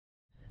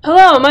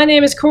Hello, my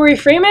name is Corey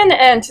Freeman,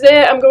 and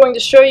today I'm going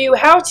to show you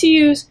how to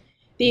use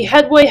the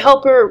Headway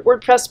Helper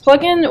WordPress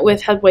plugin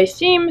with Headway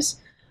themes.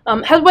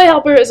 Headway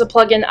Helper is a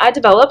plugin I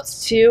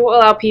developed to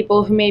allow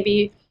people who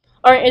maybe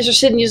aren't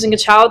interested in using a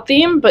child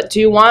theme but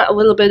do want a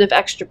little bit of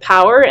extra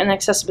power and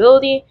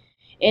accessibility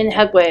in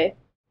Headway.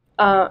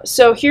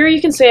 So here you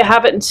can say I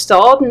have it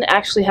installed, and it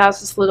actually has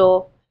this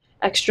little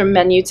extra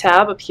menu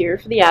tab up here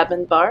for the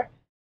admin bar.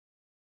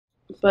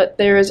 But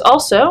there is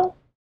also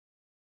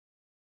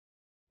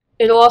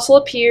It'll also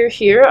appear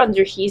here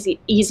under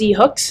Easy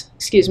Hooks,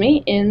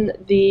 in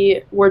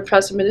the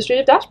WordPress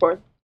administrative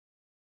dashboard.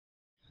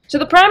 So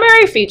the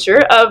primary feature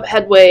of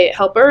Headway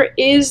Helper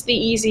is the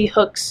Easy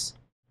Hooks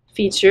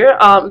feature.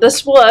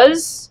 This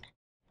was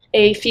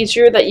a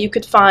feature that you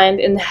could find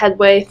in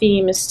Headway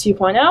Themes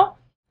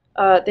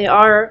 2.0. They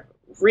are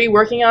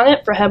reworking on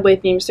it for Headway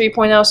Themes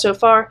 3.0 so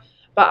far,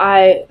 but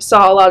I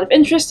saw a lot of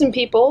interest in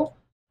people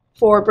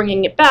for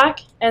bringing it back,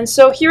 and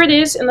so here it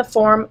is in the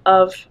form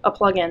of a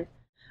plugin.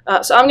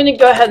 So I'm going to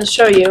go ahead and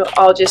show you.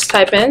 I'll just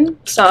type in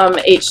some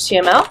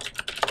HTML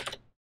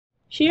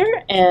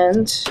here,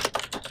 and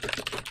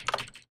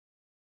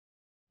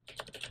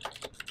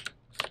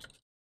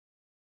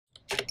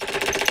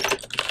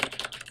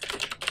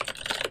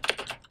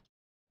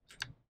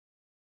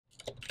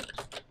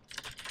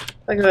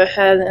I'll go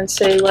ahead and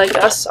say like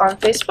us on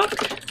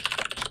Facebook.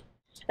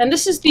 And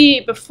this is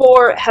the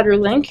before header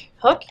link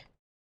hook.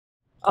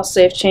 I'll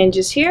save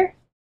changes here,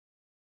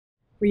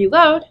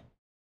 reload,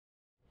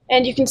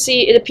 and you can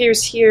see it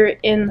appears here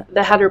in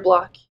the header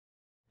block.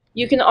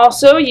 You can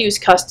also use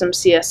custom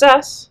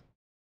CSS.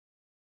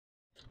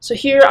 So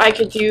here I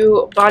could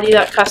do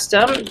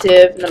body.custom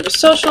div number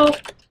social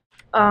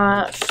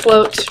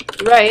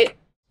float right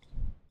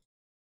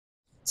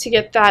to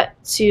get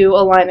that to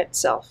align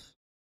itself.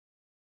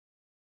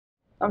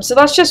 So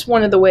that's just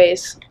one of the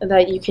ways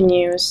that you can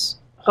use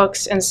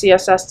hooks and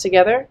CSS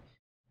together.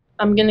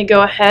 I'm going to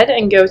go ahead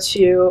and go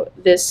to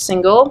this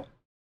single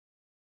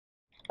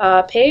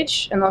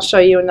page, and I'll show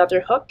you another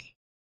hook.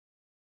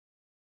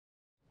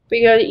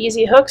 We go to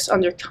Easy Hooks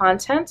under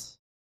Content.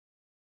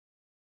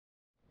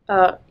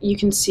 You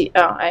can see,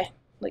 I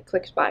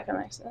clicked back on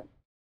accident.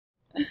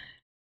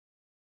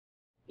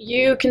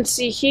 You can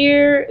see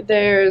here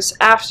there's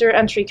after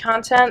entry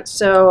content,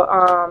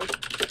 so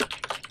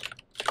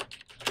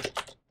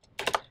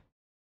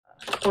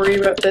Corey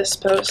wrote this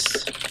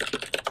post.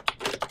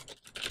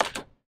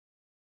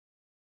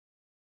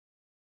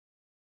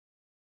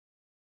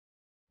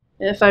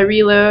 If I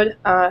reload,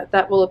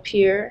 that will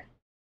appear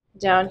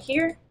down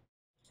here,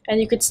 and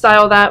you could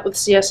style that with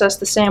CSS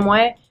the same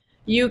way.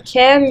 You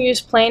can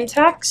use plain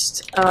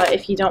text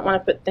if you don't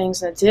want to put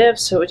things in a div,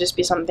 so it would just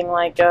be something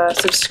like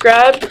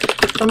subscribe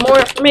for more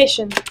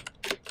information.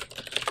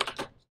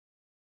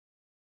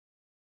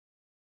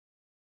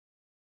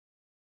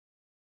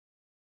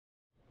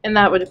 And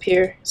that would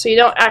appear. So you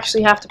don't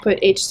actually have to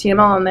put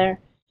HTML in there.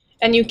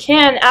 And you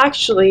can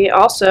actually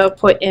also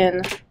put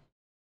in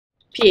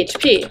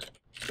PHP.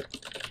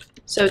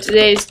 So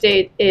today's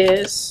date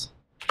is,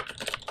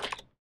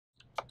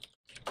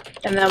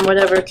 and then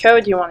whatever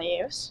code you want to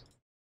use.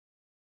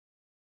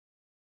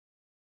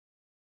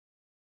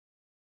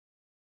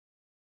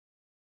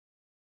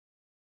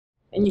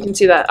 And you can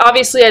see that.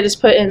 Obviously I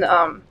just put in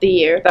the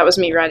year. That was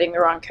me writing the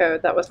wrong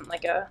code. That wasn't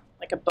like a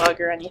bug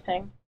or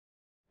anything.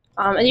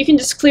 And you can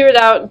just clear it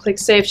out and click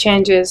Save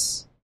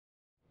Changes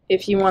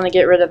if you want to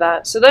get rid of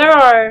that. So there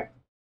are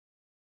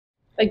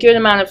a good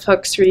amount of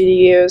hooks for you to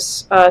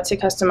use to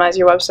customize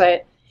your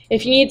website.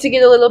 If you need to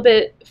get a little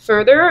bit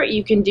further,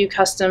 you can do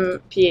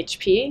custom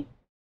PHP.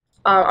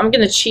 I'm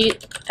going to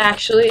cheat,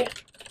 actually,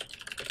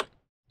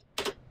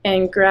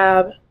 and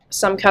grab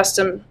some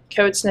custom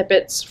code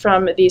snippets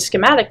from the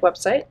schematic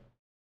website.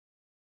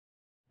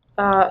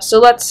 So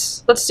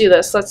let's do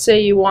this. Let's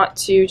say you want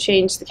to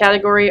change the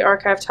category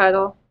archive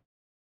title.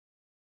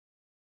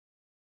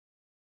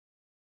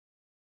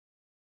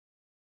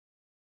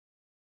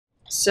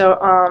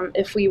 So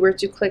if we were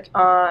to click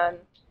on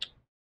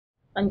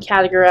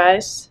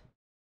uncategorized,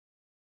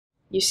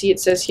 you see it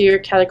says here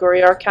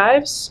category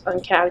archives,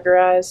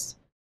 uncategorized.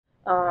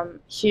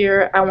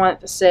 Here I want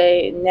it to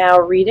say now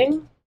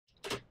reading.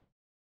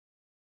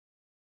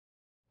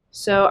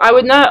 So I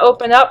would not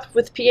open up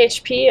with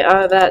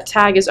PHP. That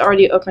tag is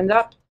already opened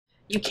up.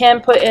 You can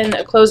put in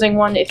a closing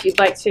one if you'd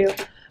like to,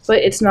 but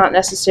it's not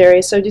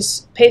necessary. So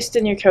just paste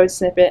in your code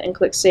snippet and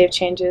click Save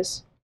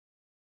Changes.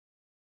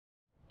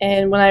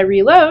 And when I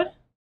reload,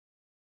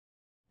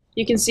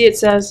 you can see it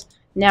says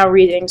now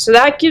reading. So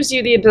that gives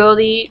you the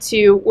ability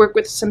to work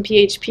with some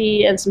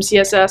PHP and some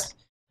CSS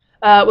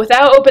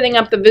without opening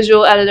up the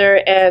visual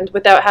editor and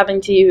without having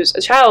to use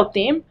a child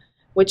theme,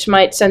 which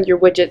might send your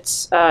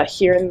widgets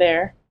here and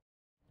there.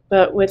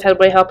 But with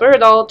Headway Helper,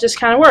 it all just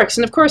kind of works.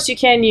 And of course, you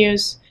can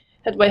use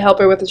Headway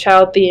Helper with a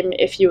child theme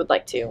if you would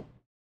like to.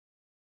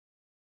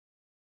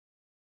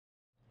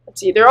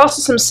 Let's see, there are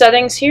also some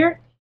settings here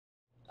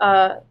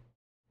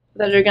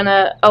that are going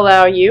to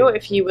allow you,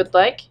 if you would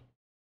like,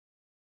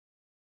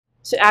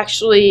 to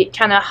actually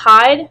kind of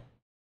hide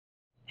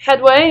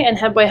Headway and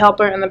Headway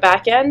Helper in the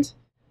back end.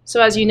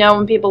 So as you know,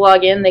 when people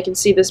log in, they can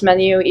see this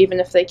menu even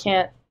if they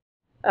can't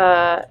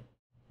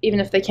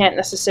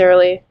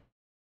necessarily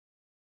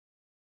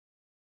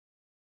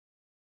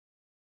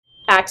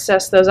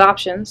access those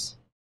options.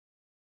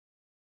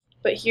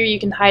 But here you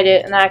can hide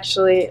it, and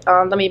actually,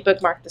 let me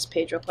bookmark this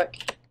page real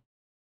quick.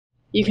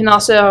 You can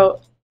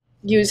also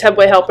use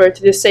Headway Helper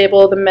to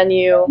disable the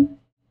menu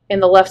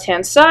in the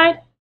left-hand side.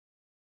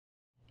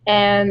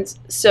 And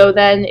so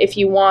then if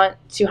you want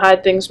to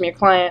hide things from your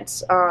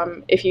clients,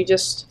 if you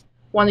just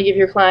want to give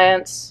your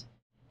clients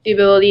the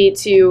ability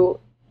to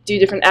do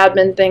different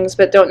admin things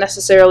but don't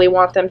necessarily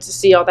want them to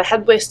see all the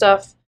Headway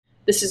stuff,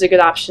 this is a good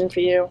option for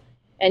you.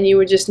 And you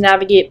would just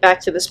navigate back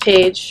to this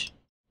page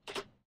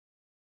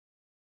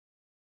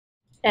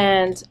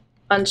and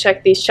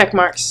uncheck these check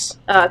marks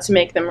to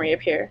make them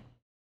reappear.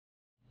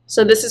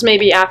 So this is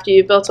maybe after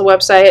you've built a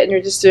website and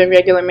you're just doing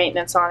regular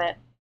maintenance on it.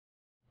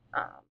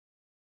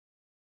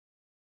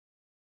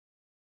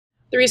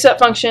 The reset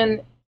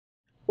function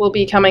will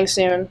be coming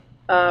soon.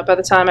 By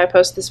the time I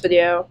post this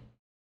video,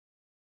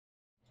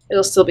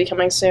 it'll still be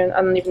coming soon.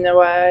 I don't even know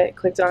why I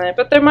clicked on it,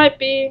 but there might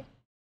be.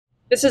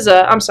 This is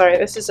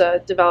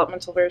a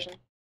developmental version.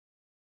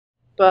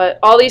 But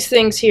all these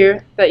things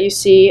here that you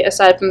see,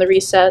 aside from the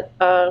reset,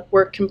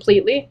 work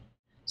completely.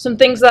 Some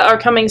things that are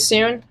coming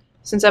soon,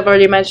 since I've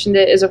already mentioned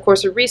it, is of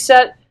course a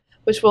reset,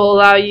 which will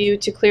allow you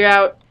to clear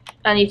out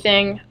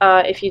anything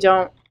if you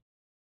don't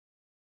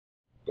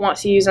want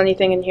to use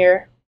anything in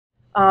here.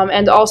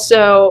 And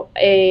also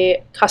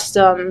a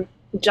custom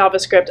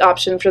JavaScript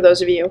option for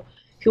those of you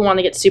who want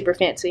to get super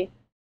fancy.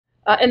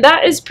 And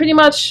that is pretty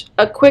much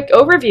a quick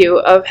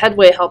overview of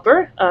Headway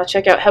Helper.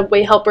 Check out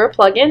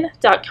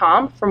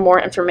headwayhelperplugin.com for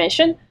more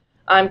information.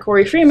 I'm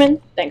Corey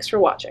Freeman. Thanks for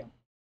watching.